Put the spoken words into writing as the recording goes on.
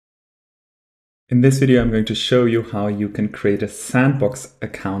In this video, I'm going to show you how you can create a Sandbox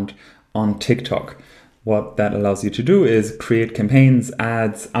account on TikTok. What that allows you to do is create campaigns,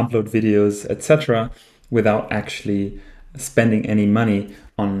 ads, upload videos, etc. without actually spending any money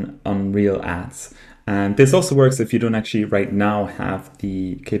on real ads. And this also works if you don't actually right now have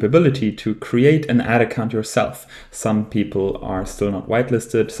the capability to create an ad account yourself. Some people are still not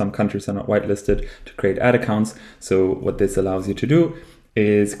whitelisted, some countries are not whitelisted to create ad accounts. So what this allows you to do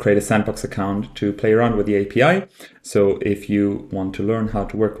is create a Sandbox account to play around with the API. So if you want to learn how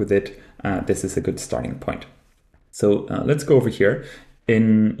to work with it, this is a good starting point. So let's go over here.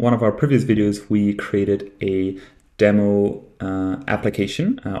 In one of our previous videos, we created a demo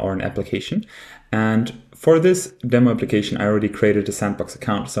application or an application. And for this demo application, I already created a Sandbox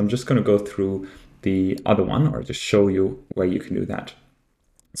account. So I'm just going to go through the other one or just show you where you can do that.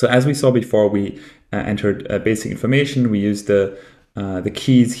 So as we saw before, we entered basic information. We used the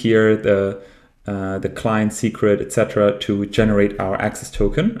keys here, the client secret, etc., to generate our access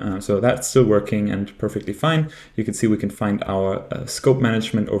token. So that's still working and perfectly fine. You can see we can find our scope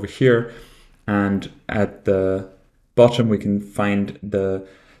management over here, and at the bottom we can find the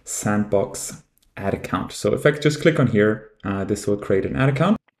Sandbox ad account. So if I just click on here, this will create an ad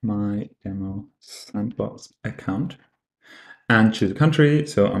account, my demo Sandbox account, and choose a country.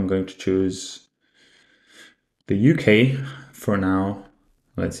 So I'm going to choose the UK for now.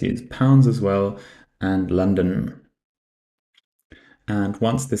 Let's use pounds as well, and London. And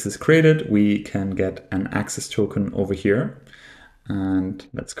once this is created, we can get an access token over here. And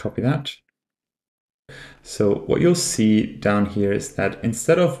let's copy that. So what you'll see down here is that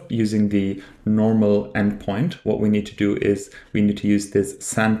instead of using the normal endpoint, what we need to do is we need to use this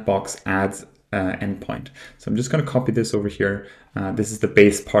Sandbox ads endpoint. So I'm just going to copy this over here. This is the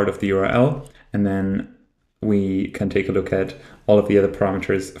base part of the URL, and then we can take a look at all of the other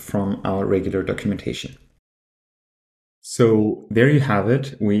parameters from our regular documentation. So there you have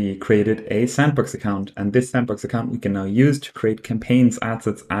it. We created a Sandbox account, and this Sandbox account we can now use to create campaigns, ads,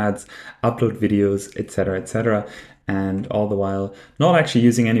 upload videos, etc., etc., and all the while not actually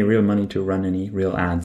using any real money to run any real ads.